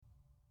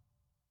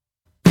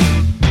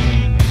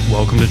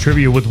Welcome to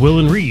Trivia with Will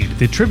and Reed,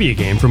 the trivia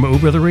game from O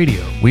Brother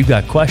Radio. We've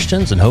got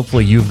questions, and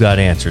hopefully you've got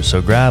answers.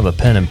 So grab a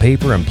pen and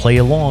paper and play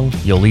along.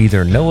 You'll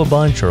either know a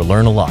bunch or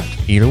learn a lot.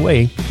 Either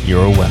way,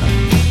 you're a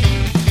winner.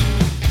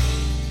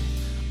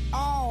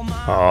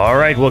 All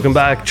right, welcome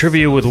back.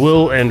 Trivia with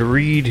Will and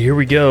Reed. Here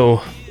we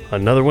go.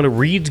 Another one of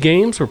Reed's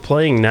games we're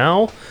playing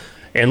now.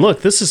 And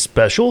look, this is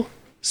special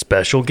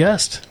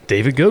guest,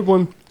 David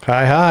Goodwin.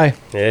 Hi.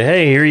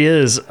 Hey, here he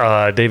is.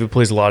 David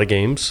plays a lot of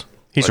games.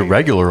 He's a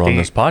regular on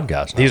this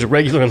podcast now. He's a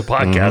regular on the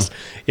podcast.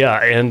 Yeah,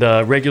 and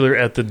regular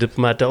at the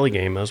Diplomat Deli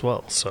game as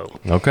well. So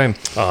Okay.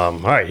 all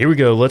right, here we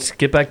go. Let's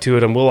get back to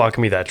it. I'm Will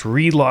Lockamy. That's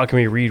Reed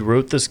Lockamy. Reed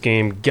wrote this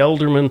game.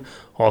 Gelderman,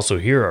 also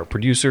here, our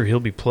producer.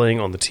 He'll be playing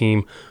on the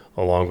team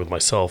along with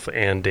myself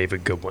and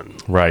David Goodwin.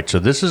 Right. So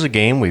this is a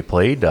game we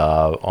played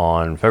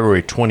on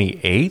February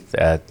 28th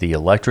at the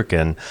Electric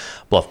in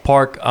Bluff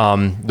Park.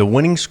 The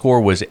winning score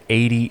was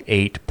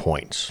 88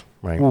 points,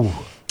 right? Ooh.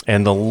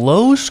 And the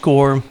low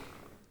score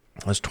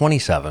was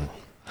 27.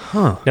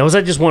 Now, was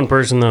that just one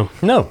person, though?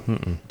 No.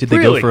 Did they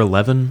Really? go for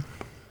 11?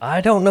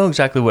 I don't know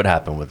exactly what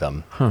happened with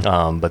them,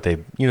 but they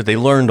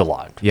learned a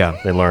lot. Yeah.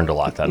 They learned a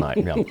lot that night.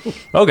 Yeah.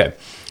 Okay,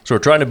 so we're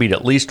trying to beat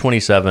at least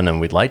 27,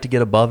 and we'd like to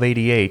get above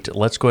 88.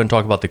 Let's go ahead and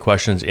talk about the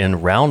questions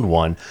in round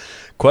one.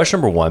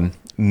 Question number one,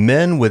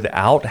 Men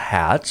Without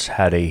Hats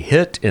had a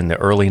hit in the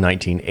early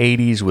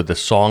 1980s with the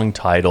song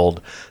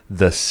titled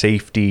The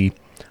Safety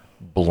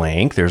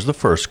Blank. There's the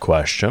first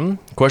question.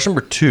 Question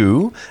number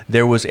two,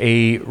 there was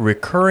a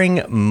recurring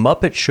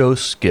Muppet Show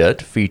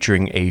skit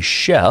featuring a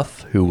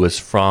chef who was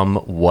from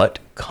what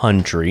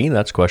country?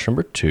 That's question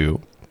number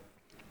two.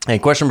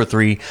 And question number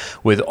three,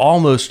 with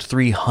almost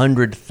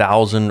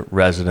 300,000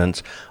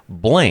 residents,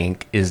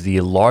 blank is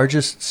the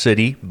largest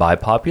city by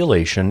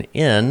population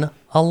in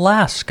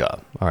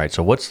Alaska. All right,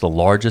 so what's the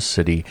largest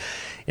city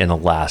in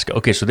Alaska?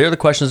 Okay, so there are the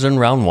questions in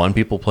round one.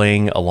 People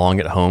playing along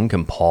at home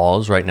can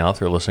pause right now if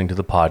they're listening to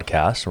the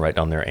podcast and write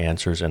down their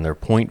answers and their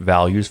point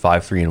values,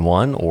 5, 3, and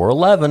 1, or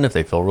 11 if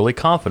they feel really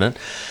confident.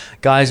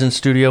 Guys in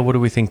studio, what do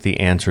we think the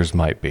answers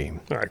might be?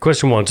 All right,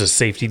 question one is a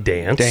safety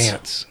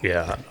dance.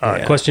 Yeah.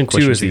 Question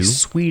two is the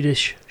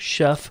Swedish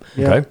chef.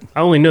 Okay. I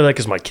only know that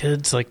because my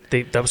kids,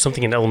 that was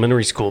something in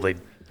elementary school they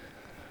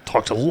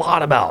talked a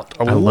lot about.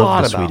 I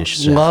love the Swedish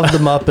chef. Love the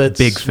Muppets.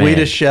 Big fan.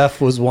 Swedish Chef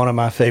was one of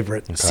my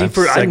favorites. See,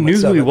 I knew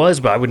who he was,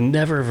 but I would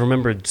never have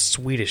remembered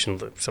Swedish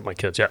except my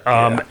kids. Yeah.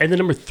 And then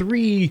number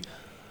three,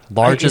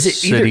 Largest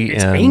city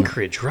it's in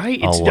Anchorage, right?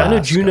 I know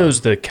Alaska.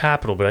 Juneau's the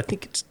capital, but I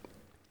think it's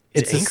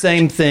It's the Anchorage.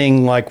 same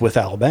thing like with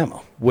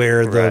Alabama,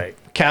 where the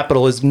Right.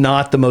 capital is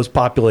not the most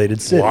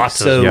populated city. lots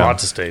so, of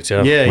states.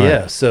 Yeah.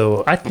 yeah.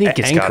 So I think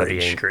it's gotta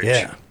be Anchorage.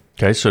 Yeah.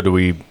 Okay, so do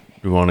we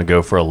want to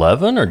go for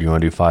 11 or do you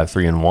want to do 5,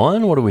 3, and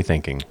 1? What are we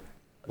thinking?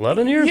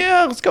 11 here?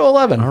 Yeah, let's go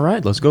 11. All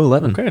right, let's go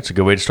 11. Okay, it's a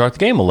good way to start the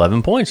game.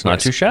 11 points, not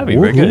too shabby.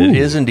 Very good. It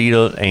is indeed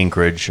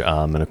Anchorage,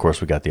 and of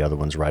course we got the other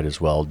ones right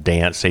as well.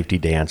 Safety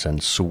Dance,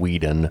 and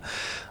Sweden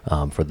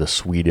for the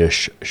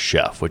Swedish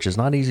chef, which is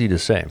not easy to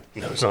say.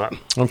 No, it's not.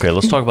 Okay,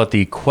 let's talk about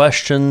the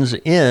questions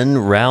in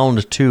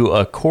round two.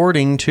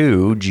 According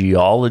to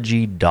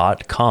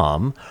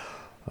geology.com,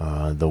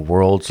 the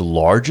world's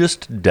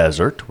largest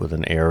desert, with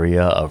an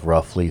area of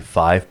roughly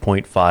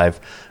 5.5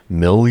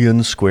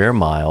 million square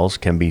miles,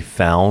 can be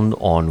found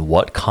on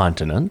what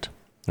continent?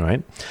 All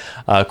right.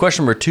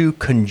 Question number two,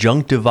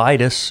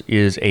 conjunctivitis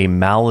is a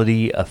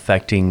malady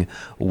affecting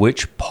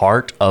which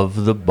part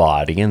of the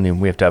body? And then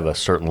we have to have a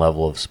certain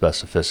level of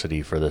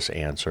specificity for this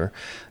answer.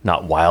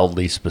 Not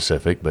wildly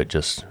specific, but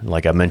just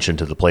like I mentioned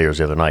to the players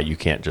the other night, you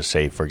can't just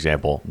say, for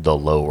example, the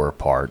lower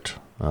part.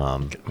 You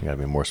got to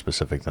be more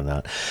specific than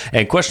that.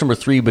 And question number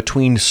three,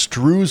 between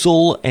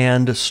streusel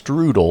and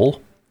strudel,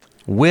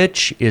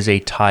 which is a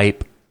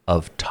type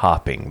of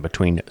topping?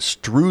 Between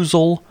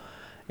streusel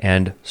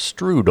and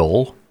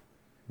strudel,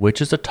 which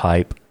is a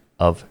type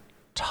of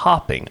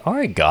topping? All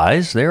right,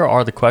 guys, there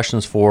are the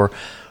questions for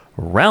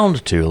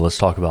round two. Let's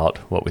talk about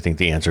what we think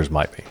the answers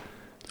might be.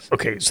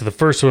 Okay, so the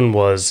first one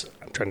was,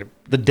 I'm trying to,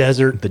 The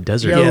desert. The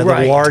desert. Yeah,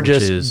 right. the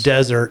largest Which is-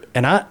 desert.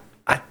 And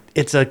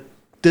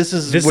this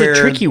is This is where a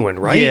tricky one,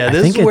 right? Yeah, I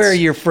this think is where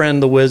it's- your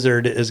friend the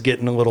wizard is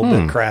getting a little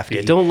bit crafty.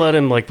 yeah, don't let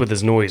him with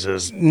his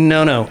noises.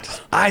 No.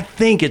 I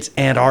think it's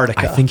Antarctica.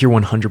 I think you're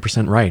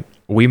 100% right.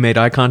 We made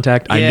eye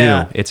contact. I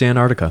Yeah. knew. It's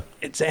Antarctica.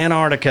 it's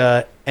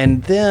Antarctica.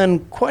 And then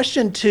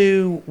question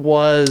two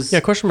was Yeah,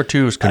 question number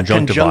two is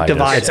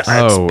conjunctivitis.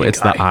 conjunctivitis. It's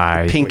the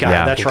eye. Pink eye.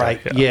 Yeah. That's Pink eye,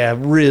 right. yeah. Yeah,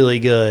 really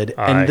good.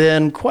 All and right.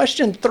 then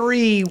question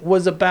three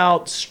was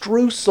about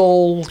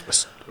streusel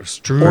or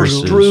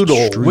Strudel.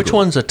 strudel. Which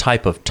one's a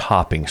type of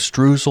topping,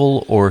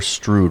 streusel or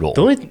strudel?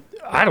 The only,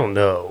 I don't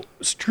know.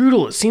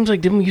 Strudel, it seems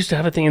like didn't we used to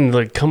have a thing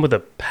and come with a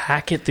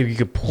packet that you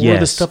could pour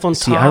the stuff on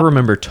top? See, I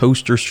remember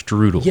toaster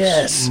strudels.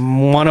 Yes.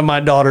 One of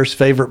my daughter's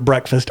favorite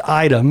breakfast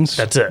items.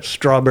 That's it.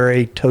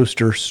 Strawberry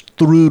toaster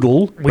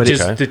strudel. Which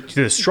is Okay.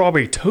 the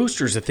strawberry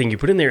toaster is the thing you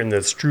put in there, and the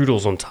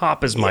strudels on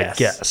top is my Yes.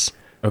 guess.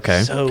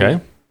 Okay. So, Okay.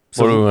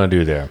 What do we want to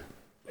do there?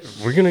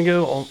 We're going to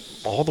go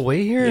all the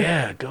way here?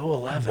 yeah, go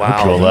 11.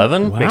 Wow. To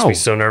 11? Makes Wow. me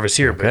so nervous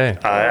here, but Okay.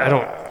 I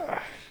don't...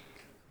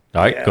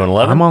 All right, going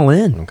 11? I'm all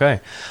in. Okay.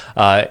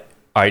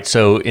 All right,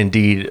 so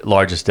indeed,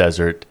 largest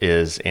desert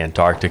is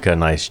Antarctica.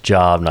 Nice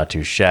job, not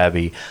too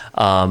shabby.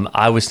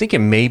 I was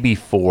thinking maybe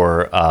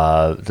for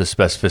the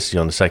specificity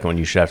on the second one,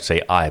 you should have to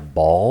say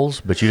eyeballs,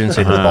 but you didn't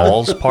say the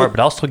balls part, but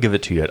I'll still give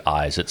it to you at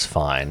eyes. It's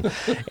fine.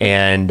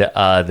 And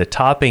the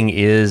topping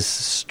is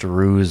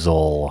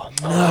streusel.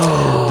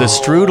 The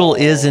strudel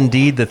is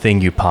indeed the thing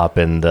you pop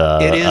in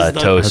the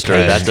toaster.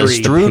 pastry. The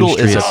strudel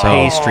The is a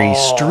pastry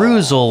pastry.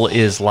 Streusel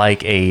is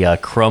like a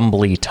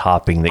crumbly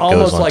topping that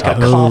Almost goes on like top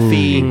a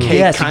coffee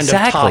cake yes, kind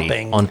exactly. of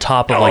topping. On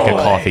top of like a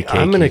coffee cake.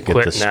 I'm going to you get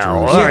quit the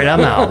now. streusel. All right, I'm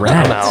out.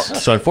 I'm out.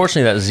 So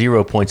unfortunately, that's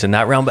 0 points in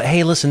that round. But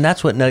hey, listen,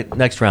 that's what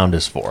next round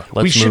is for.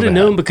 Let's We should move have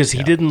known ahead. because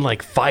he didn't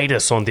like fight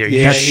us on there.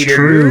 Yeah, You he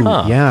sure? didn't.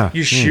 Huh. Yeah.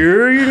 You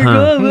sure you're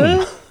gonna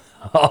go?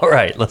 All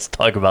right, let's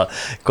talk about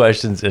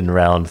questions in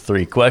round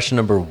 3. Question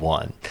number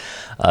 1.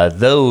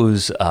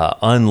 Those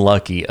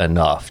unlucky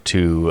enough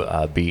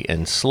to be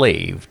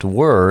enslaved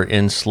were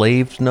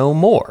enslaved no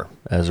more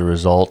as a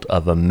result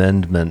of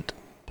Amendment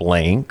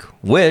blank,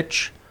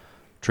 which,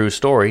 true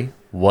story,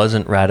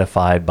 wasn't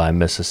ratified by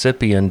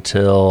Mississippi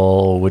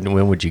until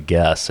when would you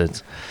guess?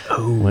 It's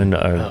when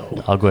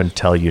I'll go ahead and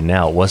tell you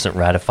now. It wasn't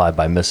ratified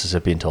by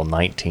Mississippi until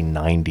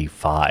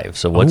 1995.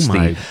 So what's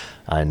my.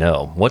 I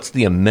know. What's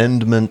the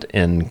amendment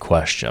in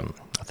question?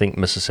 I think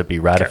Mississippi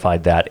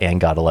ratified that and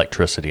got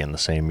electricity in the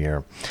same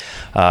year.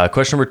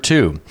 Question number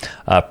 2,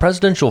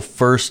 presidential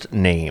first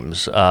names.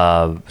 So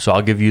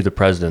I'll give you the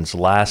president's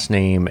last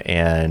name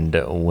and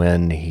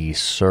when he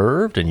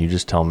served, and you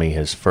just tell me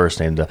his first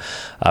name. The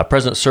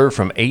president served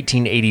from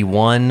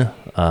 1881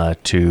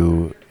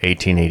 to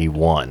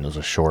 1881. It was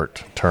a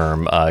short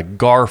term.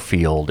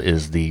 Garfield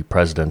is the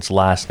president's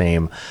last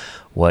name.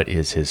 What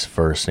is his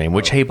first name?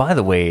 Which, hey, by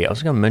the way, I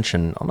was going to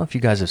mention, I don't know if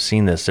you guys have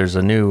seen this. There's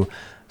a new,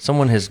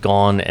 someone has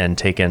gone and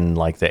taken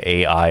like the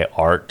AI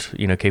art,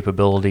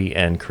 capability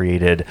and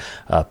created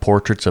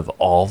portraits of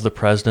all of the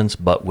presidents,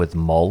 but with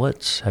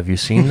mullets. Have you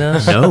seen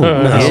this? No,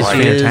 It it's is-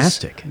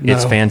 fantastic.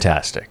 It's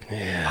fantastic.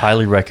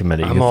 Highly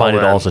recommend it. You can all find it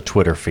in. all as a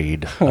Twitter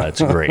feed.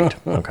 It's great.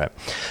 Okay.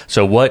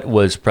 So what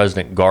was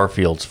President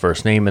Garfield's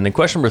first name? And then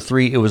question number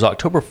 3, it was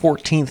October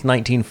 14th,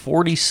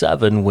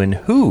 1947, when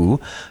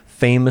who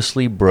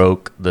famously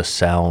broke the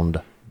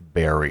sound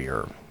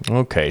barrier?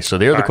 Okay, so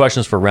there are the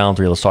questions for round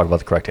 3. Let's talk about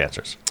the correct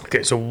answers.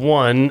 Okay, so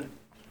 1,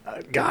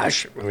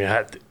 gosh, I mean, is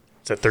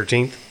that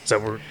 13th? Is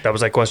that where that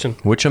was that question?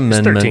 Which It's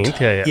amendment? 13th.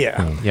 Yeah.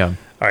 Yeah. Yeah.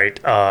 All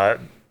right,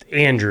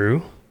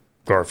 Andrew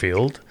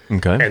Garfield.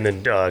 Okay. And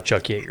then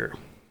Chuck Yeager.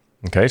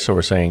 Okay, so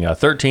we're saying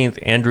 13th,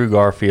 Andrew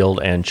Garfield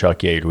and Chuck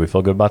Yeager. Do we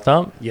feel good about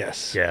that?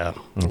 Yes. Yeah.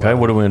 Okay,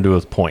 what are we going to do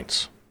with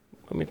points?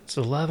 I mean, it's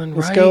 11,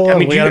 Let's right? go. I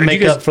mean, we got to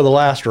make up for the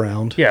last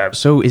round. Yeah.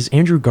 So is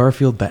Andrew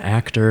Garfield the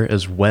actor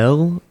as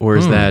well, or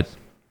is that?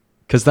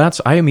 Because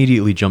I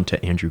immediately jumped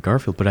to Andrew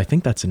Garfield, but I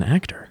think that's an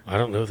actor. I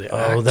don't know the Oh,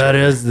 actor. that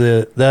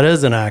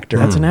is an actor.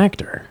 That's an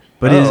actor.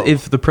 But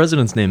if the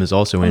president's name is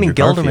also I Andrew mean,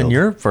 Gelderman, Garfield,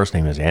 your first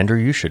name is Andrew.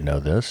 You should know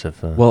this.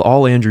 If well,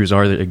 all Andrews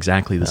are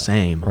exactly the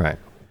same. right.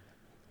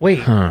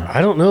 Wait, I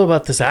don't know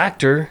about this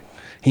actor.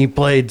 He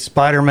played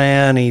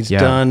Spider-Man. He's Yeah.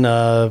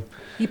 done.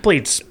 He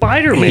played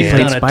Spider-Man. He's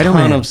played done a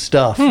Spider-Man. ton of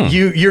stuff.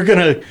 You're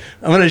gonna.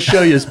 I'm gonna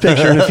show you his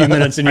picture in a few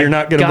minutes, and you're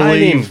not gonna Guy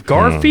believe. named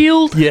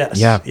Garfield? Yes.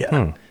 Yeah.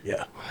 Yeah.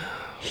 Yeah.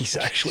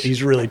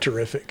 He's really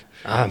terrific.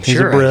 I'm He's a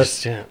sure.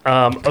 Brit.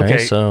 Okay.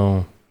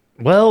 So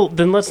Well,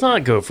 then let's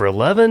not go for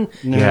 11.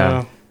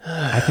 Yeah.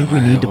 I think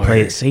we need to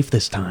play it safe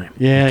this time.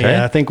 Yeah, Okay.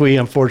 yeah. I think we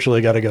unfortunately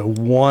got to go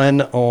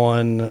 1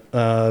 on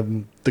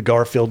the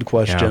Garfield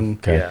question,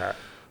 okay. Yeah.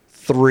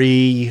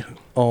 3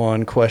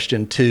 on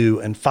question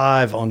 2, and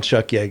 5 on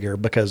Chuck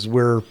Yeager because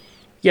we're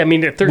Yeah, I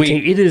mean, the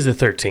 13th, it is the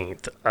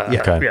 13th.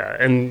 Yeah. Okay. Yeah,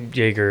 and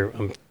Jaeger.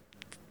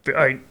 All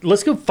right,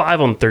 let's go 5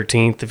 on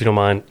 13th, if you don't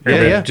mind. And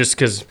Yeah, then yeah. Just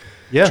because,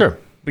 yeah. Sure.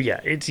 but yeah,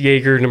 it's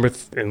Jaeger, and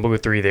we'll go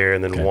 3 there,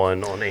 and then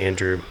 1 on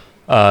Andrew.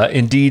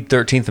 Indeed,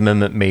 13th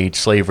Amendment made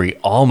slavery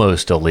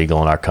almost illegal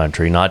in our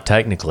country. Not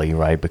technically,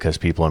 right? Because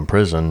people in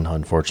prison,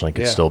 unfortunately,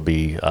 could Yeah. still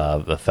be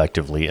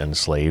effectively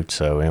enslaved.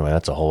 So anyway,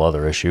 that's a whole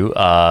other issue.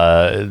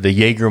 The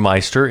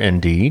Jägermeister,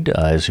 indeed,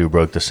 is who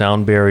broke the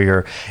sound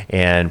barrier.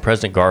 And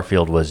President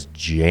Garfield was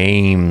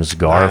James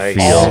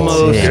Garfield.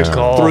 Almost Good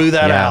call. threw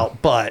that Yeah.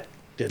 out, but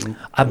didn't.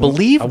 I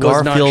believe I was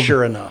Garfield. not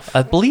sure enough.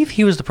 I believe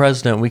he was the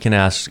president. We can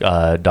ask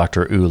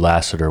Dr. U.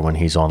 Lassiter when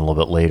he's on a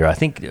little bit later. I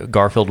think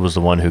Garfield was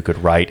the one who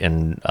could write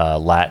in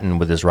Latin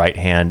with his right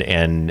hand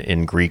and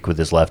in Greek with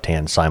his left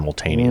hand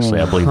simultaneously.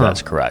 I believe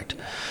that's correct.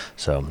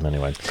 So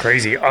anyway,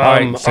 Crazy.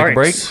 right, let's take a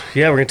break.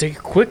 Yeah, we're going to take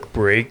a quick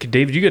break.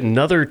 David, you got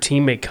another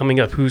teammate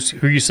coming up. Who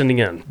are you sending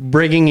in?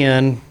 Bringing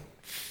in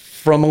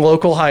from a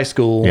local high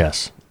school.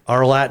 yes.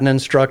 Our Latin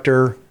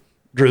instructor,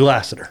 Drew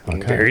Lassiter.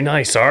 Very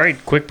nice. All right,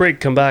 quick break.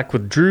 Come back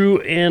with Drew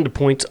and a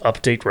points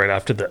update right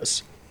after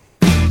this.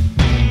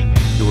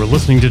 You were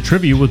listening to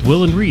Trivia with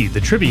Will and Reed, the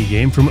trivia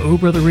game from O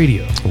Brother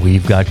Radio.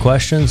 We've got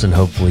questions and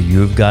hopefully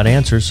you've got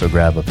answers. So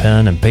grab a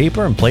pen and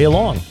paper and play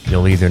along.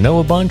 You'll either know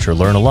a bunch or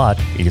learn a lot.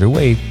 Either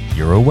way,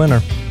 you're a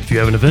winner. If If you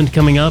have an event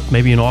coming up,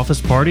 maybe an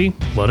office party,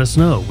 let us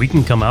know. We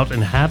can come out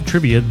and have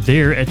trivia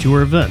there at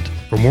your event.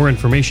 For more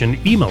information,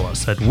 email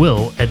us at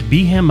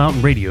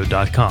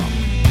will@bhammountainradio.com.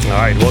 All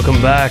right, welcome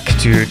back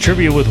to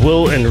Trivia with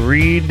Will and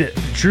Reed.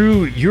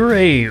 Drew, you're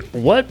a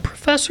what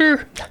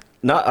professor?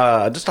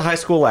 Not just a high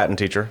school Latin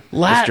teacher. Just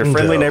Latin, your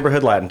friendly though.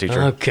 neighborhood Latin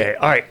teacher. Okay,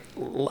 all right.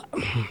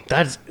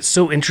 That's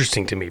so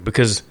interesting to me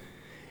because,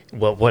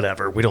 well,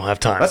 whatever. We don't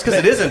have time. That's because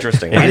it is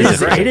interesting. It is.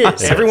 It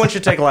is. Everyone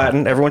should take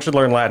Latin. Everyone should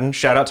learn Latin.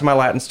 Shout out to my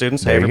Latin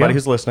students. Hey, you everybody go.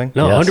 who's listening.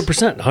 No, Yes.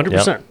 100%,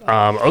 100%.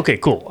 Okay,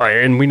 cool. All right,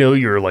 and we know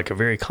you're like a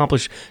very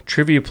accomplished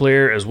trivia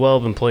player as well.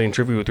 Been playing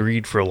Trivia with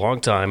Reed for a long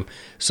time.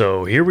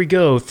 So here we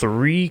go.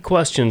 3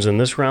 questions in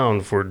this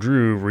round for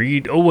Drew.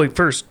 Reed. Oh, wait,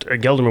 first,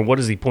 Gelderman, what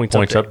is the points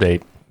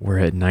update. We're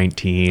at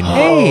 19.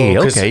 Hey,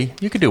 'cause- okay.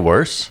 You could do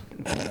worse.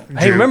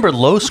 Hey, remember,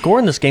 low score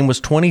in this game was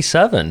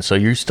 27, so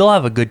you still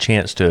have a good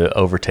chance to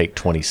overtake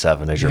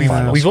 27 as your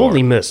final We've score.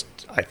 only missed,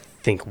 I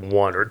think,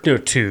 1 or no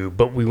 2,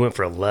 but we went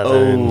for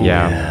 11.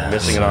 Yeah.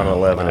 Missing it on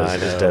 11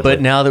 is deadly. But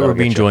now that That'll we're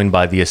being get you. joined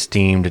by the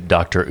esteemed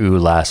Dr. U.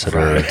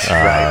 Lassiter,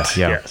 Yeah.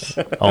 Yes.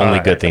 only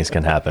good things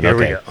can happen. Here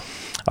we Okay. go.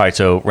 All right,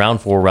 so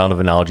round 4, round of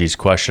analogies.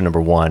 Question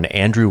number 1.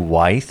 Andrew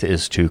Wythe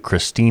is to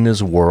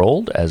Christina's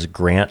World as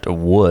Grant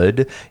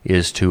Wood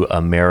is to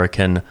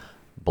American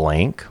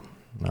blank.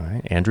 All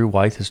right, Andrew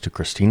Wythe is to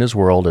Christina's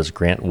World as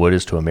Grant Wood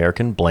is to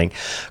American blank.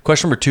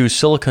 Question number 2.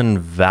 Silicon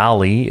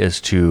Valley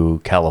is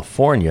to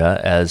California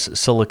as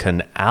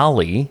Silicon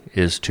Alley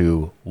is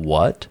to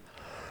what?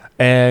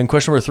 And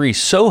question number 3,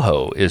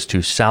 Soho is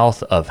to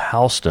south of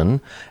Houston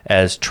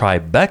as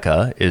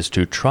Tribeca is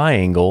to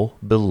triangle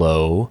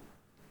below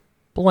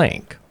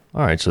blank.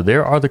 All right, so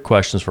there are the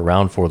questions for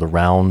round 4, the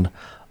round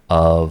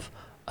of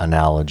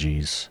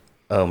analogies.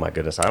 Oh my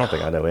goodness, I don't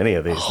think I know any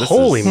of these. This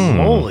Holy is,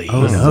 moly.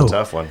 this no. is a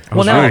tough one. I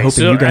was now, really hoping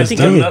so you guys I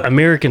think did.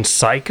 American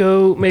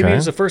Psycho maybe Okay.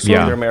 is the first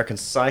Yeah. Either one. American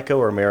Psycho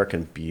or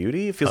American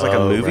Beauty. It feels like a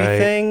Oh, movie right.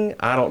 thing.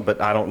 I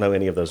don't know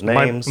any of those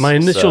My, names. my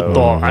initial so-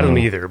 thought, I don't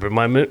either, but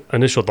my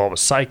initial thought was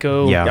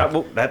Psycho. Yeah. Yeah,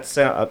 well, that's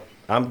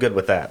I'm good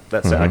with that.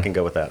 That's I can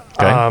go with that.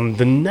 Okay.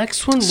 The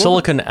next one, what-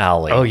 Silicon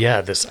Alley. Oh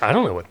yeah, this I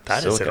don't know what that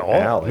is Silicon at all.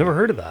 Alley. Never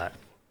heard of that.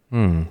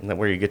 Isn't that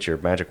where you get your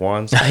magic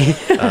wands?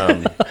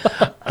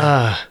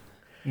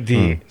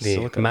 The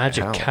Silicon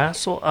Magic Alley.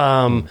 Castle.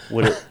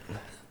 Would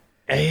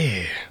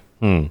it,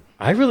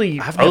 I really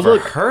I've never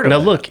heard of now.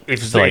 it. Look,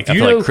 if I feel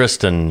you like know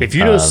Kristen. if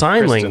you know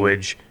sign Kristen.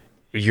 language,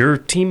 your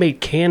teammate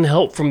can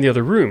help from the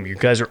other room. You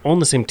guys are on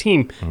the same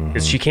team.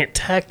 She can't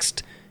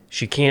text.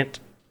 She can't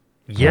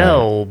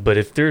yell. But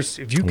if you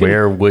can.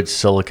 where would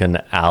Silicon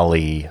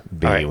Alley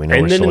be? All right. We know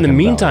And where then in the Silicon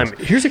meantime,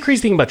 Valley is. here's the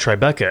crazy thing about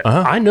Tribeca.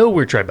 I know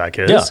where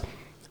Tribeca is. Yeah.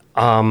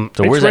 So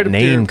It's where's right that up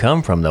name there.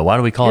 come from, though? Why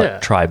do we call Yeah.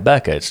 it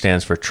Tribeca? It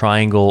stands for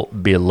triangle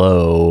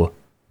below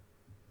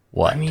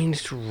what? I mean,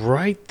 it's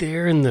right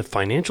there in the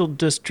financial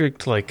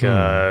district, like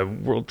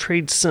World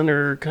Trade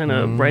Center, kind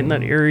of right in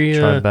that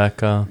area.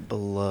 Tribeca,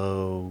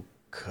 below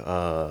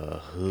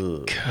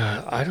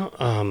I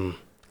don't.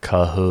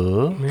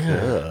 Kahoo.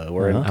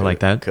 we're in I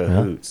like that.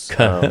 cahoots.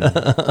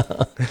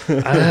 The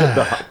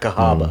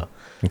Cahaba.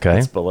 Okay.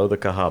 It's below the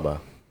Cahaba.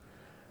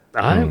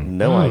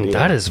 No idea.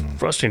 That is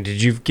frustrating.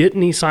 Did you get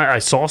any sign? I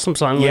saw some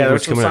sign Yeah, there's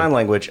language some coming sign in.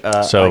 language.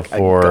 So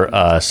for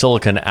got,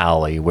 Silicon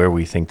Alley, where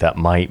we think that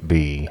might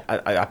be.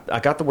 I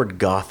got the word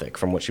Gothic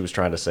from what she was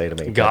trying to say to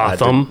me.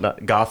 Gotham?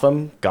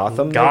 Gotham.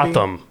 maybe?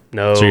 Gotham.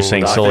 No. So you're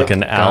saying Gothic?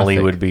 Silicon Alley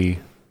Gothic. would be.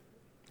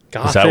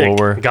 Gothic. that what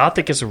we're-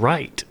 Gothic is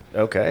right.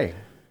 Okay.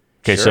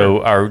 Okay,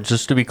 Sure. so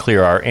just to be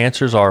clear, our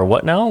answers are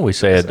what now? We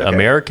said Okay.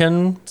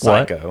 American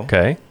Psycho. what?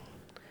 Okay.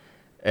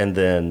 And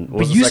then, what But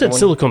was the you second said one?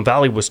 Silicon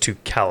Valley was to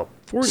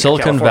California.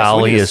 Silicon California, so we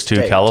Valley need a is to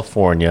state.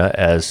 California,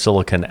 as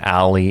Silicon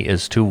Alley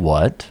is to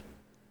what?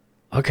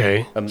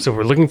 Okay. So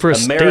we're looking for a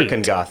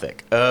American state.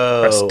 Gothic.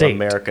 Oh, state.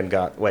 American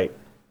Gothic. Wait.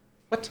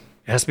 What?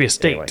 It has to be a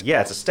state. Anyway,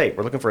 yeah, it's a state.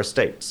 We're looking for a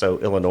state. So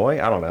Illinois?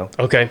 I don't know.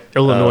 Okay.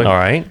 Illinois. All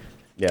right.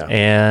 Yeah.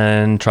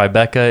 And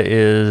Tribeca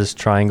is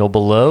triangle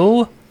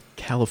below.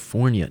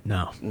 California.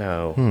 No.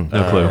 No.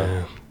 No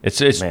clue.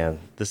 It's Man,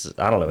 this is,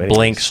 I don't know. any of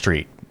blank these.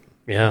 street.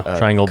 Yeah.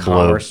 Triangle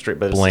below Commerce Street,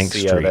 but blank it's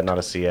a CO, street. that's not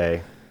a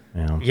CA.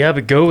 Yeah,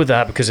 but go with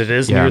that because it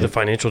is Yeah. near the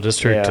financial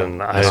district, Yeah.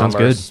 and I Sounds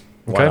Commerce,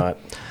 Why Okay. not?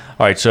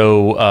 All right.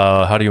 So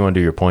how do you want to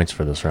do your points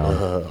for this round?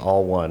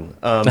 All one.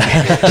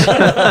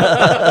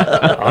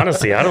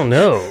 honestly I don't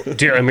know.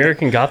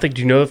 American Gothic.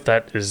 Do you know if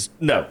that is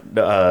No.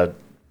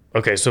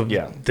 okay? So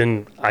Yeah.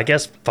 then I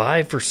guess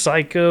 5 for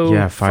Psycho.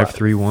 Yeah,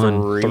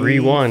 531.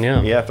 3-1.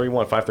 Yeah. Yeah,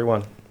 3-1.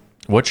 5-3-1.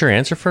 What's your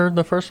answer for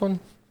the first one?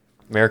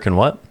 American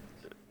what?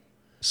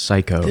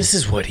 Psycho. This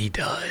is what he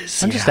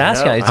does. I'm just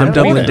asking. It's I'm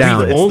doubling important.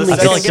 down. It's Only the I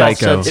feel second like guess.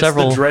 Psycho. It's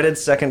Several- the dreaded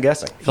second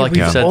guessing. I feel like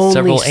We've you've said only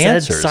several said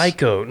answers.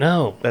 Psycho.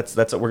 No. That's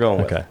what we're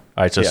going with. Okay.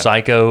 All right. So Yeah.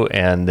 Psycho,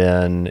 and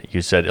then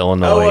you said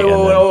Illinois. Oh, wait, and then-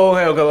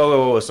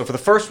 whoa. So for the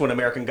first one,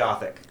 American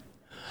Gothic.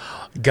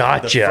 The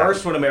Gotcha.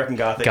 first one, American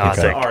Gothic.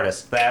 Gothic. It's the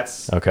artist.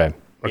 That's Okay.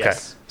 Okay.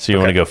 Yes. So you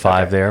want to go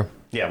 5 there?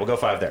 Yeah, we'll go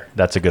 5 there.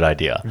 That's a good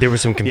idea. There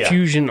was some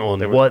confusion on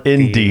There were- what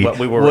Indeed. What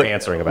we were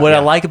answering about. What I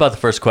yeah. like about the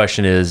first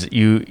question is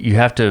you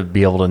have to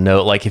be able to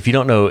know, like if you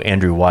don't know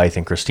Andrew Wyeth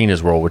and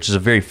Christina's World, which is a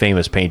very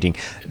famous painting,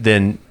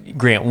 then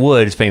Grant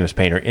Wood is a famous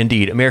painter.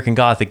 Indeed, American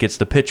Gothic gets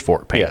the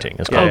pitchfork painting.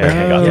 It's called Yeah,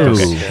 American yeah, Gothic. yeah.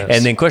 Okay. Yes.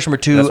 And then question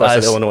number 2. That's why I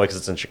said Illinois, because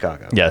it's in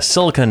Chicago. Yeah,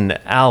 Silicon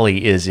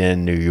Alley is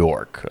in New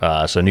York.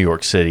 So New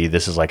York City.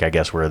 This is like, I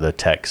guess, where the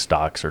tech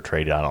stocks are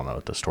traded. I don't know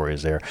what the story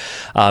is there.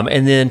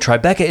 And then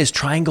Tribeca is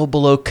triangle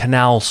below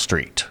Canal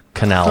Street.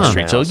 Canal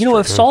Street. So, you know,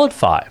 a solid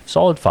 5.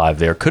 Solid 5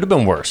 there. Could have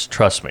been worse.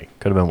 Trust me.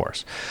 Could have been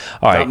worse.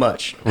 All right. Not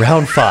much.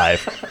 Round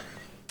 5.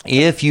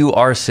 If you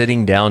are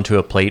sitting down to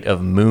a plate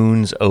of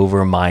moons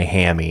over my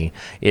hammy,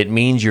 it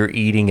means you're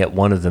eating at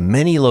one of the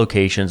many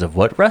locations of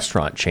what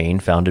restaurant chain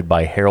founded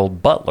by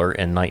Harold Butler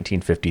in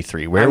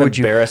 1953? Where I'm would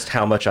you? embarrassed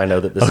how much I know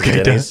that this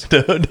is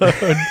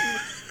Denny's.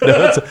 All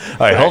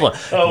right, hold on.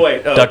 Oh,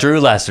 wait. Oh. Dr.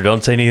 Ulaster,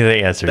 don't say any of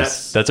the answers.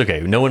 That's- That's okay.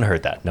 No one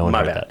heard that. No one My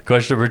heard bad. that.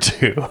 Question number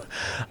 2.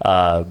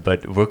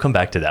 But we'll come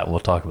back to that.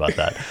 We'll talk about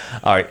that.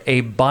 All right.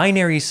 A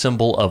binary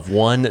symbol of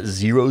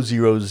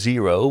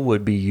 1000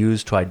 would be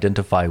used to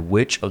identify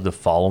which of the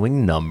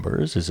following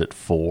numbers. Is it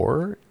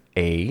 4,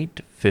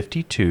 8,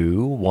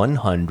 52,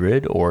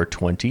 100, or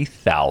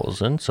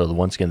 20,000? So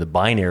once again, the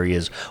binary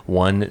is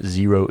 1000,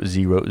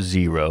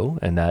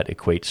 and that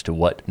equates to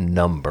what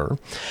number?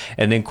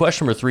 And then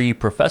question number 3,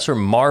 Professor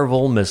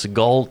Marvel, Miss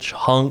Gulch,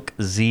 Hunk,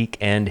 Zeke,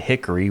 and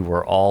Hickory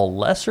were all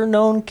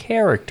lesser-known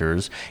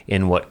characters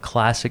in what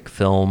classic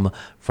film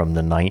from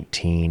the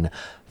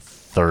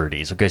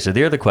 1930s? Okay, so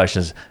there are the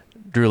questions.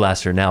 Drew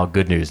Laster, now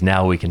good news.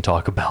 Now we can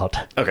talk about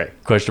Okay.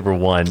 question number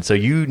 1. So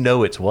you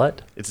know it's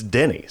what? It's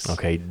Denny's.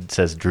 Okay, it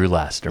says Drew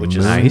Laster, Which which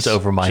is is nice.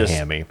 over my Just-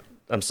 hammy.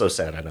 I'm so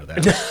sad I know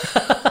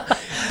that.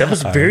 That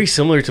was very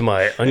similar to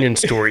my onion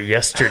story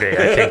yesterday,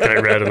 I think, that I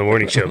read on the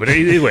morning show. But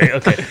anyway,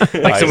 okay.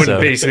 Like someone so-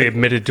 basically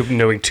admitted to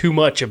knowing too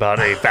much about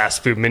a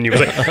fast food menu. It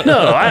was like, no,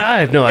 I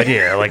have no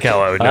idea like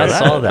how I would know I that.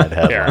 saw that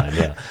headline.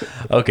 Yeah.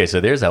 Okay, so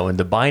there's that one.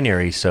 The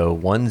binary. So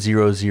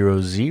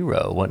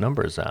 1000. What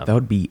number is that? That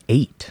would be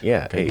 8.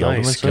 Yeah. Okay, hey, Gilderman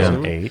nice. says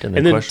Yeah. 8. And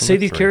then question say number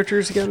these 3.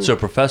 characters again. So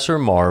Professor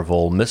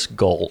Marvel, Miss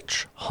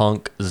Gulch,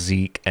 Hunk,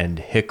 Zeke, and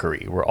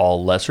Hickory were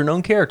all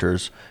lesser-known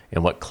characters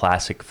in what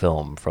classic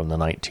film from the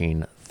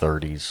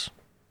 1930s?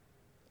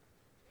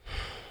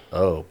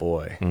 Oh,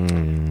 boy.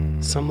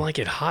 Some like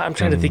it hot. I'm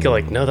trying to think of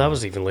like, no, that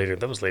was even later.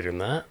 That was later than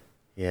that.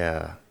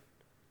 Yeah.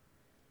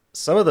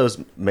 Some of those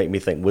make me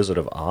think Wizard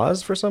of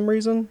Oz for some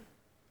reason.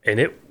 And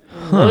it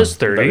was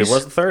 30s. But it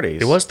was the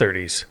 30s. It was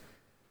 30s.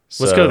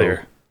 Let's So, go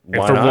there. And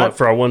Why for not?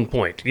 for our 1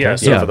 point. Yeah.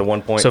 So So, for the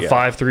 1 point. so yeah.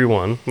 5, 3,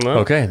 1. Well,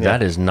 Okay,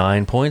 that is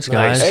 9 points,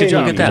 guys. Nice. Good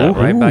job. Look at that.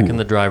 Right back Woohoo. in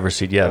the driver's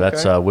seat. Yeah,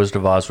 that's Wizard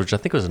of Oz, which I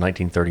think was a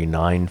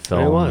 1939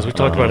 film. It was. We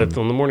talked about it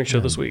on the morning show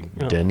this week.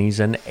 Yeah. Denny's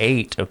an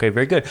 8. Okay,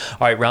 very good.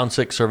 All right, round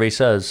 6 survey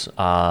says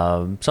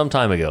some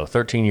time ago,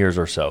 13 years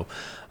or so,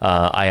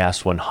 I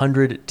asked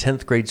 100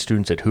 10th grade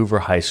students at Hoover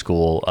High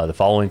School the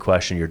following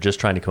question. You're just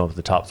trying to come up with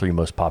the top 3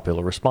 most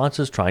popular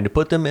responses, trying to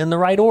put them in the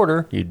right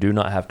order. You do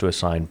not have to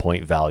assign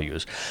point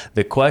values.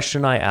 The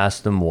question I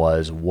asked them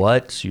was,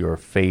 what's your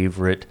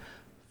favorite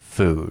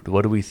food?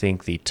 What do we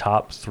think the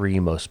top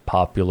 3 most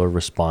popular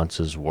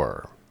responses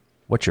were?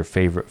 What's your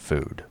favorite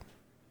food?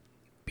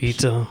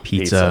 Pizza.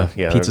 Pizza.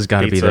 Yeah, Pizza's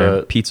got to be pizza.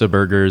 there. Pizza,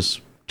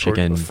 burgers,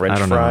 chicken. French I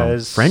don't know.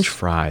 fries. French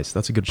fries.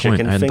 That's a good point.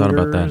 Chicken I hadn't thought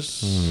about that.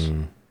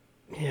 fingers.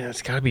 Yeah,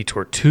 it's got to be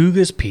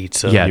Tortuga's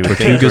Pizza. Yeah, You would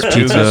think Tortuga's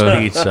Pizza.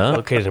 Pizza.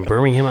 Located in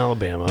Birmingham,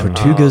 Alabama.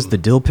 Tortuga's the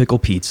dill pickle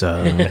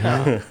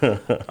pizza.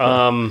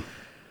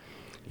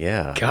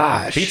 Yeah.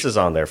 Gosh. Pizza's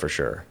on there for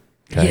sure.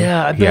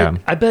 Yeah, Yeah.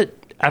 I bet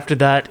after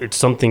that it's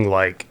something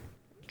like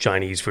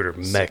Chinese food or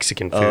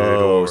Mexican food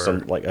Oh, or some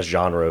like a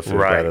genre of food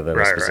Right, rather than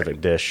right, a specific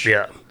right. dish.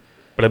 Yeah.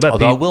 But I bet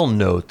Although I people, will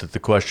note that the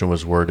question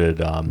was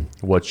worded,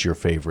 what's your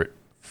favorite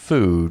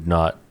food,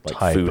 not Like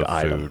type food of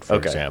item. food, for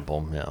Okay.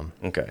 example. Yeah.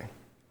 Okay.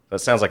 That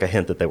sounds like a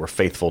hint that they were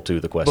faithful to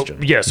the question.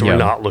 yeah, so Yeah. we're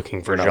not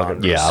looking for We're not looking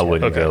genres. for- Yeah, I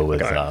wouldn't Okay, go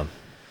with okay.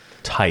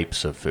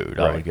 types of food.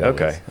 I would Right, go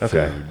okay, with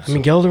okay. foods. I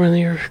mean, Gelderman,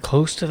 you're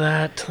close to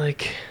that.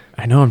 Like,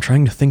 I know. I'm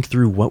trying to think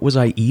through what was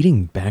I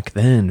eating back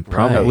then.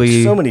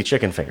 Probably. So many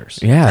chicken fingers.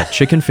 Yeah,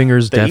 chicken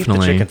fingers They eat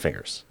definitely. the chicken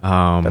fingers.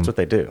 That's what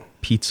they do.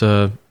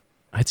 Pizza.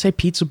 I'd say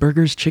pizza,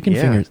 burgers, chicken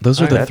Yeah. fingers.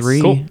 Those are the That's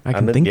 3 cool. I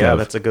can mean, think yeah, of.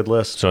 that's a good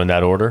list. So in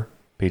that order,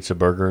 pizza,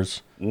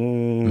 burgers.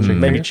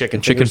 Maybe chicken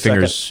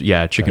fingers.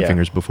 Yeah, chicken Yeah.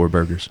 fingers before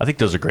burgers. I think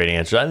those are great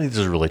answers. I think this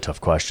is a really tough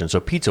question. So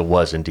pizza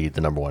was indeed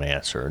the number 1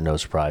 answer. No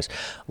surprise.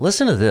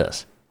 Listen to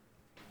this.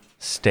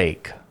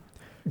 Steak.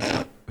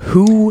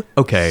 Who?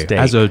 Okay, Steak.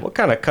 as a What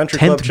kind of country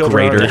club 10th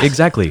children grader, are they?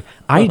 exactly.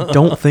 I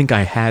don't think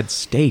I had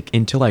steak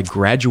until I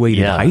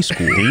graduated high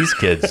school. These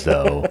kids,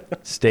 though,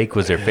 steak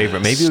was their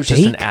favorite. Maybe it was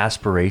just an Steak?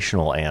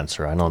 aspirational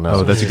answer. I don't know.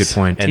 Oh, that's a good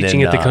point. And teaching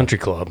then, at the country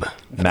club.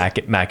 mac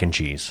and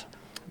cheese.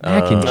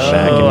 Mac and cheese.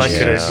 Oh, I cheese.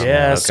 could have.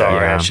 Yeah, Okay.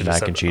 sorry. I Yeah, should have mac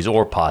said and that. cheese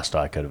or pasta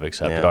I could have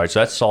accepted. Yeah. All right, so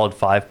that's solid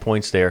 5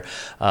 points there.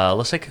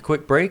 Let's take a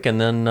quick break and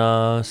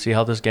then see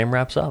how this game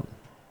wraps up.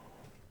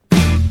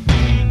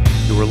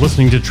 You are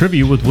listening to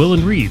Trivia with Will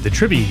and Reed, the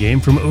trivia game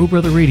from O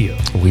Brother Radio.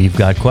 We've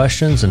got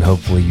questions, and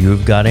hopefully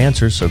you've got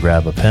answers, so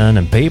grab a pen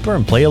and paper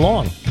and play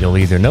along. You'll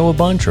either know a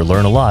bunch or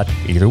learn a lot.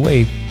 Either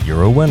way,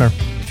 you're a winner.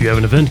 If you have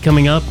an event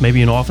coming up,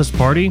 maybe an office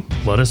party,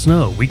 let us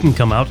know. We can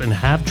come out and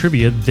have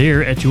trivia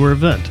there at your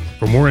event.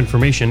 For more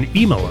information,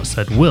 email us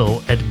at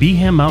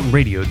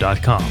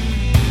will@bhammountainradio.com.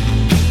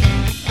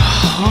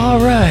 All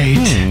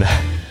right.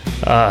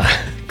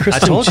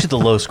 Kristen, I told you the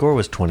low score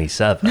was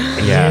 27.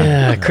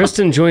 Yeah,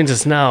 Kristen joins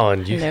us now,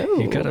 and you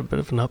Hello. got a bit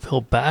of an uphill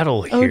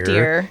battle Oh here.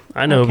 dear.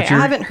 I know, Okay, but I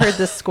haven't heard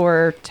the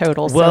score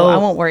total, so Well- I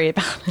won't worry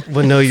about it.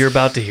 Well, no, you're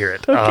about to hear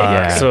it.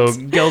 Yeah. So,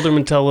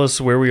 Gelderman, tell us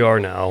where we are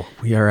now.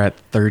 We are at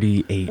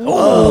 38.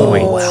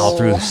 Oh, wow,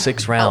 through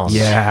 6 rounds.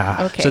 Yeah.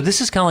 Okay. So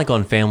this is kind of like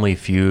on Family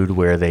Feud,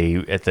 where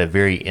they, at the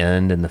very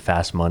end in the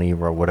Fast Money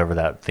or whatever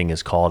that thing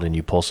is called, and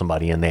you pull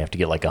somebody in, they have to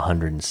get like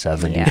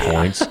 170 Yeah.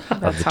 points of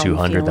That's the how I'm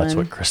 200. That's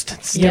feeling. what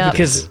Kristen's Yeah. doing.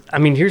 Because, I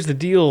mean, here's the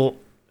deal.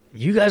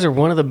 You guys are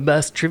one of the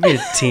best trivia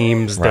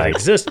teams that Right.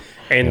 exist,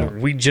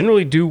 and we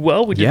generally do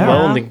well. We did Yeah.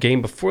 well in the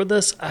game before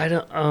this. I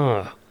don't.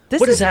 This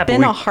what has happened?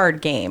 been We- a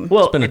hard game.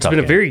 Well, been a it's tough been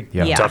a game. very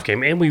Yeah. tough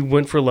game, and we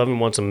went for 11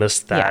 once and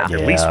missed that Yeah.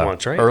 at least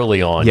once, right?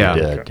 Early on, Yeah.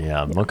 you did.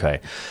 Yeah. Okay.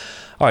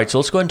 All right. So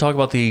let's go ahead and talk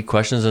about the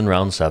questions in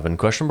round 7.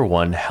 Question number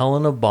 1: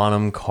 Helena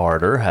Bonham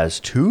Carter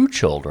has 2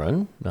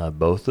 children,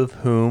 both of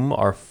whom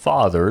are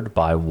fathered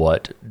by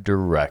what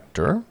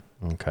director?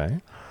 Okay.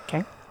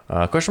 Okay.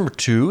 Question number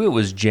 2: It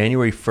was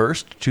January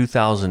 1st,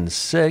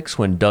 2006,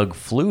 when Doug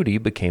Flutie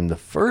became the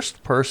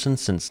first person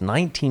since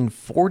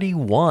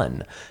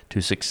 1941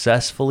 to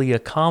successfully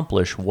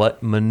accomplish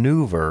what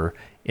maneuver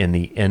in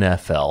the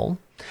NFL?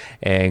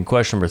 And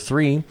question number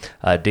 3,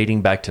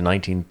 dating back to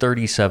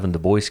 1937, the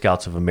Boy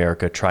Scouts of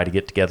America try to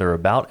get together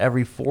about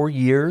every 4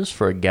 years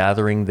for a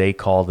gathering they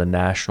call the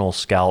National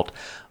Scout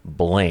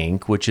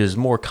blank, which is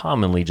more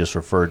commonly just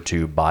referred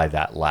to by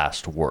that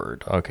last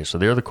word. Okay, so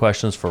there are the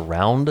questions for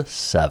round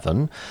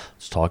 7.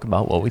 Let's talk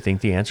about what we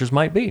think the answers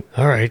might be.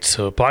 All right,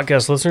 so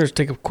podcast listeners,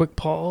 take a quick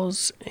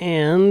pause.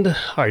 And, all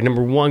right,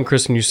 number 1,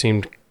 Kristen, you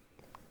seemed Yeah,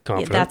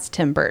 confident. that's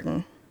Tim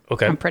Burton.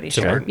 okay. I'm pretty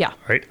Tim sure. Burton. Yeah. All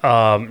right.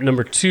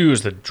 Number 2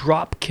 is the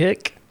drop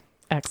kick.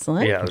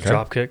 Excellent. Yeah, the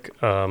drop kick.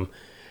 And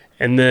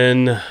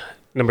then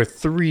number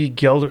 3,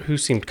 Gelder, who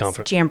seemed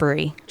confident?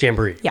 Jamboree.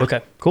 Jamboree. Yeah.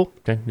 Okay, cool.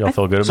 Okay, y'all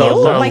feel good So about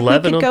Oh, that? like we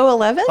 11 could go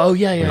 11? Oh,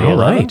 yeah. All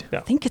right. Yeah.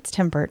 I think it's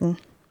Tim Burton.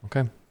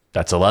 Okay.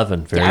 That's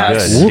 11. Very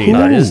Yes. good. Indeed,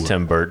 that Woohoo. is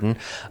Tim Burton.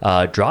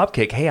 Drop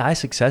kick. Hey, I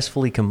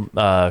successfully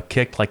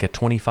kicked like a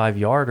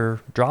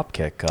 25-yarder drop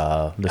kick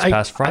this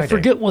past Friday. I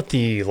forget what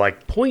the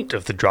point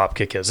of the drop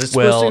kick is. It's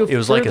Well, supposed to go it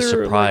was like a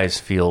further,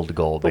 surprise field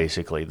goal,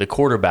 basically. The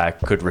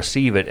quarterback could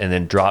receive it and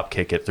then drop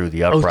kick it through the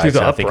through uprights. the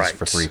and I think it's for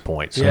uprights. 3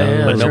 points. Yeah,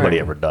 but that's nobody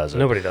right. ever does it.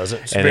 Nobody does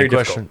it. It's And very then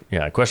question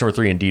number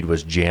 3 indeed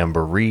was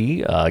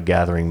Jamboree, a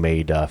gathering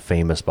made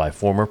famous by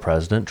former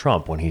President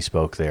Trump when he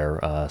spoke there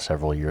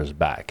several years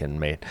back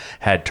and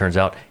turns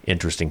out,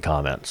 interesting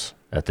comments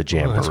at the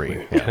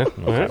Jamboree. Yeah.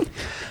 Okay.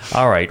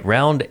 All right,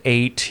 round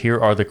 8. Here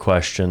are the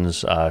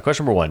questions.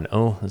 Question number 1.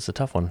 Oh, this is a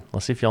tough one.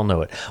 Let's see if y'all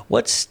know it.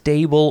 What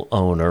stable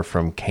owner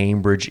from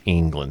Cambridge,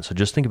 England? So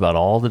just think about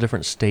all the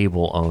different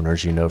stable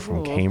owners you know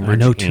from Cambridge, I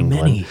know too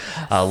England.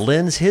 many.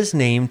 Lends his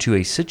name to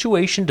a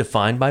situation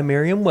defined by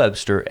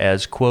Merriam-Webster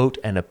as, quote,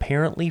 an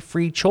apparently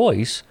free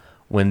choice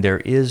when there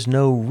is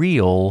no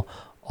real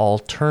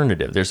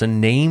alternative. There's a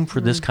name for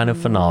this kind of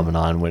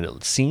phenomenon when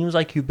it seems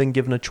like you've been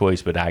given a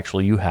choice, but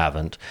actually you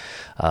haven't,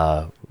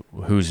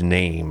 whose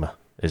name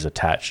is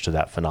attached to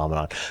that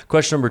phenomenon.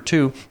 Question number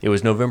 2, it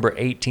was November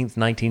 18th,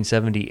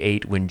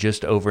 1978, when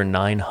just over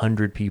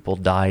 900 people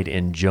died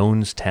in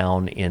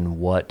Jonestown in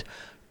what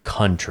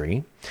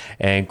country?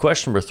 And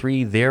question number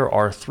 3, there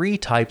are 3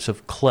 types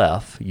of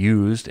clef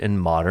used in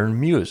modern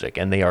music,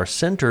 and they are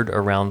centered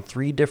around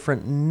 3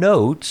 different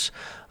notes,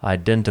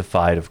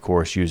 identified, of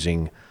course,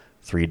 using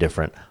 3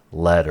 different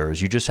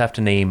letters. You just have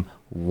to name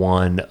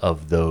one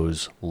of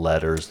those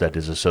letters that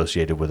is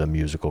associated with a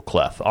musical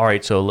clef. All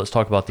right, so let's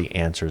talk about the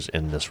answers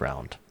in this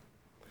round.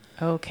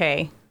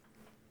 Okay.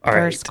 All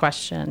right. First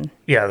question.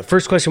 Yeah, the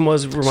first question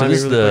was, So remind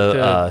this me is of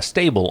the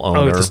stable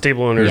owner. the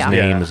stable owner's whose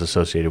Yeah. name is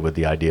associated with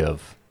the idea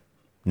of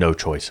no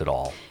choice at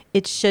all.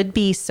 It should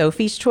be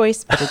Sophie's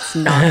Choice, but it's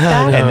not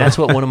that. And that's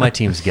what one of my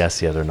teams guessed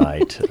the other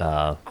night.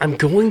 I'm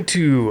going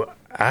to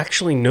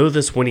actually know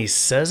this when he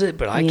says it,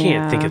 but I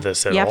can't think of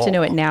this at all. You have to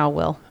know it now,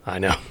 Will. I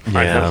know. Yeah.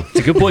 I know. It's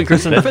a good point,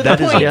 Kristen. For the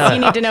points, you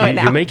need to know it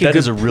now. You make a That good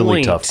is a really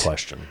point. tough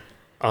question.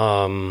 Let's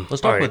all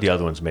talk right. about the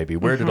other ones maybe.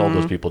 Where did all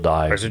those people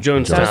die? Right, so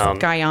Jonestown.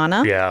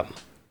 Guyana. Yeah.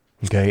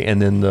 Okay,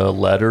 and then the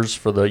letters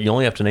for the, you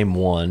only have to name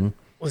one.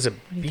 Was it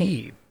you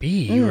B?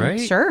 B, right?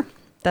 Sure.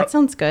 That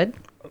sounds good.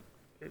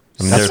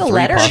 I mean, That's there are a 3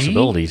 letter.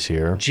 possibilities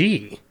here.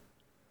 G.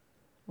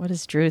 What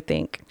does Drew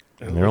think?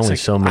 And there are only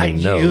so many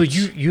notes.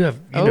 You have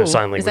know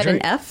sign language, is that an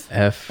right? F?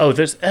 F. Oh,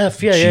 there's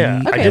F. Yeah,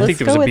 yeah. Okay, I didn't let's think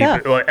there was go a B. with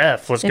F. Well,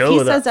 F. Let's If go he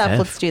with says F. F,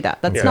 let's do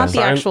that. That's Yeah. not the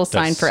Sign- actual That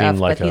sign for seemed F,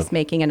 like but he's a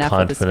making an F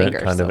with his confident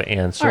finger. kind so. of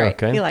answer, All right,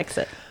 okay. he likes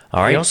it.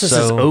 All right, He also so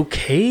says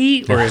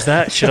okay, or is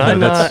that should I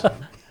not?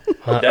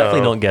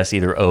 definitely don't guess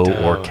either O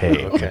or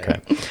K. Okay.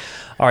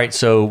 All right,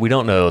 so we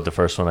don't know the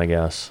first one, I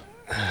guess.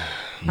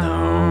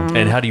 No.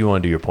 And how do you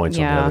want to do your points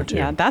on the Yeah, other two?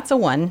 yeah, that's a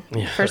 1.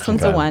 First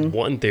one's a 1.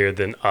 1 there,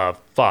 then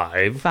 5.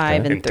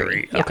 5 and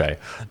 3. Yeah. Okay,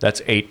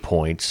 that's 8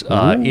 points.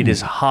 It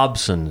is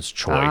Hobson's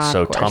choice.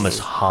 So of course. Thomas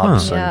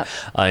Hobson. Yep.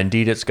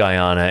 Indeed, it's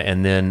Guyana.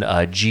 And then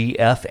G,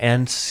 F,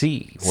 and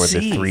C were the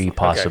C. 3 Okay.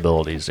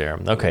 possibilities there.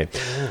 Okay.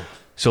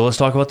 So let's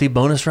talk about the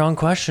bonus round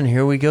question.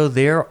 Here we go.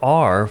 There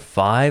are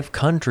 5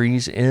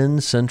 countries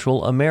in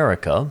Central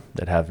America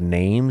that have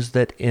names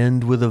that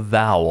end with a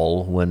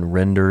vowel when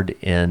rendered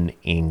in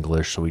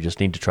English. So we just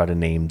need to try to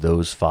name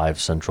those 5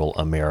 Central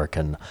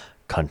American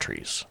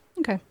countries.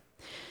 Okay.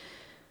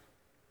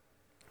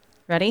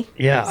 Ready?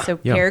 Yeah. So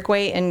Yeah.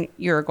 Paraguay and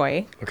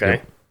Uruguay,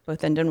 Okay.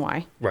 both end in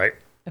Y. Right.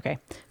 Okay.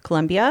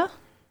 Colombia.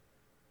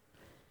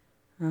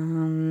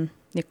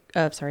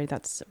 Sorry,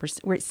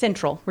 we're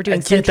central. We're doing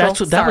Yeah, central.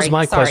 that was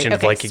my question,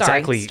 Okay, like, sorry.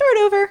 exactly- Start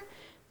over.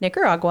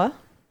 Nicaragua.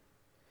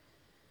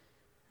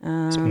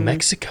 Is it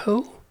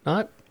Mexico?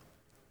 Not?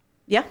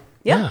 Yeah.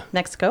 Yeah.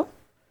 Mexico.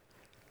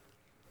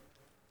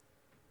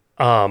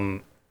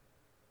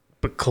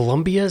 But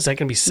Colombia, is that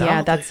going to be south?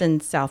 Yeah, that's in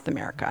South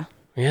America.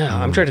 Yeah,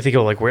 I'm trying to think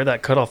of like where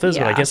that cutoff is,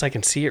 but I Yeah. guess I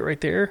can see it right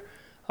there.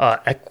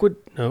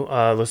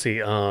 Let's see.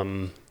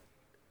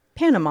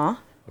 Panama.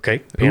 Okay,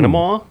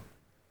 Panama.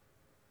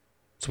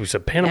 So we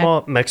said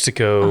Panama,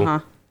 Mexico. Uh-huh.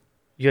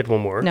 You had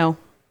one more. No.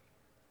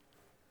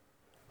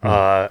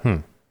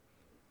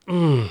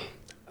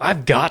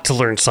 I've got to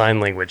learn sign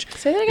language.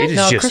 Say that again? It is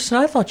No, just Kristen,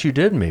 I thought you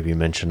did maybe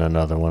mention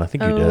another one. I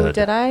think you Oh, did.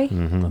 did I?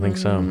 I think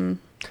so.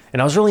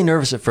 And I was really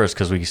nervous at first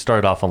because we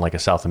started off on like a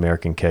South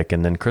American kick,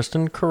 and then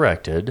Kristen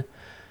corrected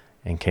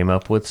and came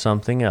up with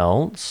something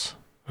else.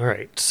 all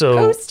right. So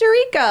Costa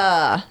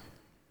Rica.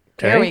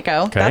 There we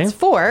go. Okay. That's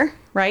 4,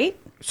 right?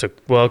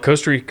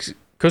 Costa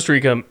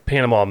Rica,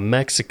 Panama,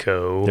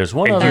 Mexico. There's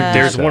one and other you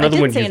There's said. one I other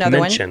did one say you another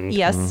mentioned. one.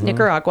 Yes,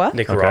 Nicaragua.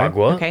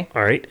 Nicaragua. Okay.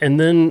 All right, and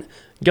then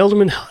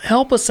Gelderman,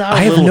 help us out. I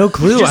a have little. no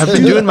clue. Just I've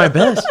been doing my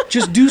best.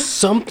 Just do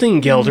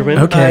something, Gelderman.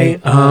 Okay.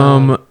 What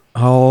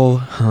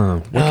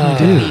can I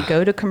do? We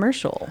go to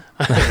commercial.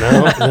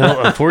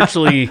 No.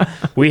 Unfortunately,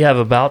 we have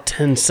about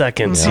 10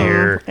 seconds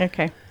here.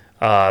 Okay.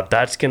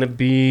 That's going to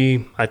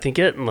be, I think,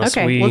 it. Unless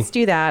Okay, we. let's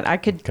do that. I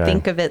could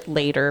think of it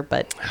later,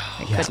 but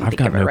I couldn't I've think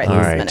got of it no right clue.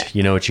 All this right. minute.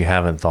 You know what you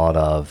haven't thought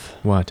of?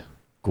 What?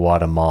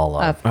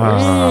 Guatemala. Of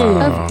course.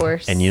 Of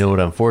course. And you know what,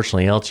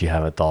 unfortunately, else you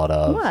haven't thought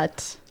of?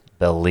 what?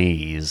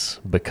 Belize,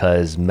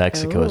 because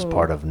Mexico is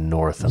part of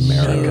North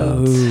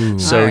America.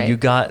 So All right. you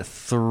got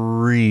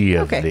 3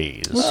 of Okay.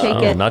 these. We'll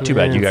take it. Not too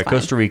bad. You got That's fine.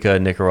 Costa Rica,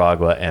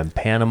 Nicaragua, and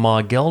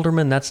Panama.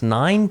 Gelderman, that's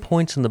 9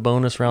 points in the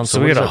bonus round. So,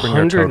 So we what got does that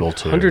bring your 100, total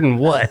to? 100 and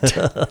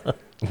what?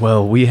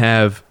 Well, we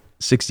have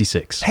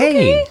 66.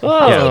 Hey,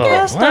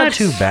 that's not what?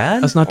 too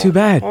bad. That's not too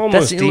bad.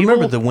 Almost Remember,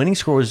 evil. the winning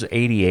score was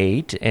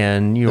 88,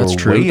 and you That's were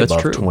true, way that's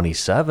above true.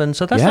 27,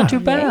 so that's Yeah. not too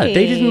bad. Yay.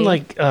 They didn't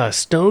like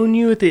stone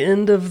you at the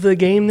end of the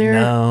game there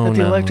at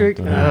the electric.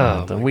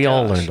 No, Oh, we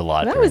all learned a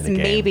lot. That during was the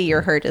game. maybe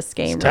your hardest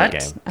game, tough right?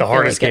 game. I The feel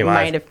hardest like game it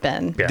I've- might have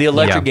been. Yeah. The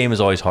electric Yeah. game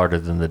is always harder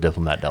than the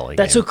Diplomat Deli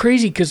That's game. so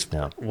crazy because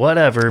Yeah.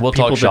 whatever. We'll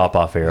people talk shop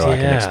off air. I can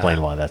Yeah.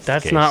 explain why that's the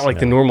That's case, not like you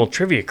the know. normal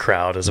trivia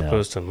crowd as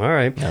opposed to, all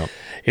right. No.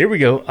 Here we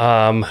go.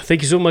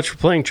 Thank you so much for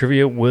playing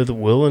trivia with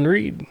Will and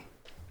Reed.